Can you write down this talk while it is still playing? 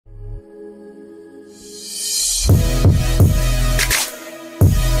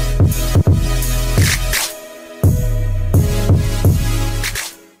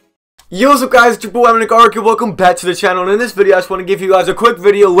Yo, what's up guys, it's your boy NickArg, and welcome back to the channel. And in this video I just want to give you guys a quick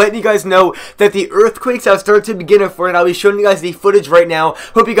video letting you guys know that the earthquakes have started to begin in Fortnite. I'll be showing you guys the footage right now.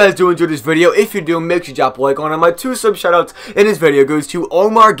 Hope you guys do enjoy this video. If you do, make sure you drop a like on it. My 2 sub shoutouts in this video goes to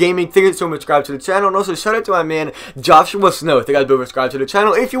Omar Gaming. Thank you so much for subscribing to the channel, and also shout out to my man Joshua Snow. Thank you guys both for subscribing to the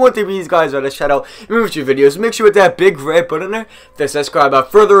channel. If you want to be these guys at a shout out in future videos, make sure with that big red button there that says subscribe.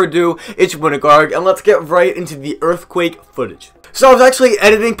 Without further ado, it's your boy NickArg, and let's get right into the earthquake footage. So I was actually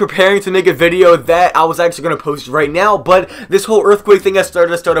preparing to make a video that I was actually going to post right now, but this whole earthquake thing has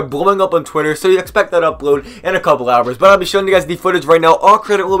started blowing up on Twitter, so you expect that upload in a couple hours. But I'll be showing you guys the footage right now. All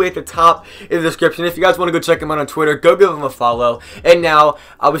credit will be at the top in the description. If you guys want to go check him out on Twitter, go give him a follow. And now,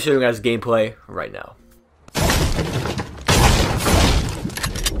 I'll be showing you guys gameplay right now.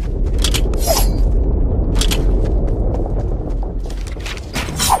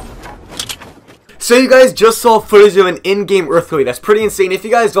 So you guys just saw footage of an in-game earthquake. That's pretty insane. If you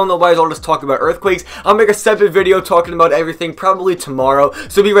guys don't know why I always talk about earthquakes, I'll make a separate video talking about everything probably tomorrow.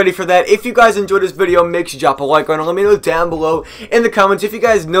 So be ready for that. If you guys enjoyed this video, make sure you drop a like on it. Let me know down below in the comments if you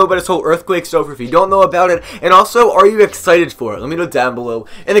guys know about this whole earthquake stuff, or if you don't know about it. And also, are you excited for it? Let me know down below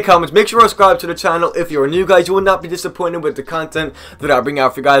in the comments. Make sure to subscribe to the channel. If you're new, guys, you will not be disappointed with the content that I bring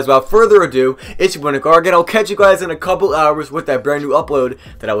out for you guys. Without further ado, it's your boy NickArg, and I'll catch you guys in a couple hours with that brand new upload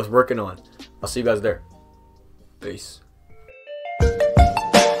that I was working on. I'll see you guys there. Peace.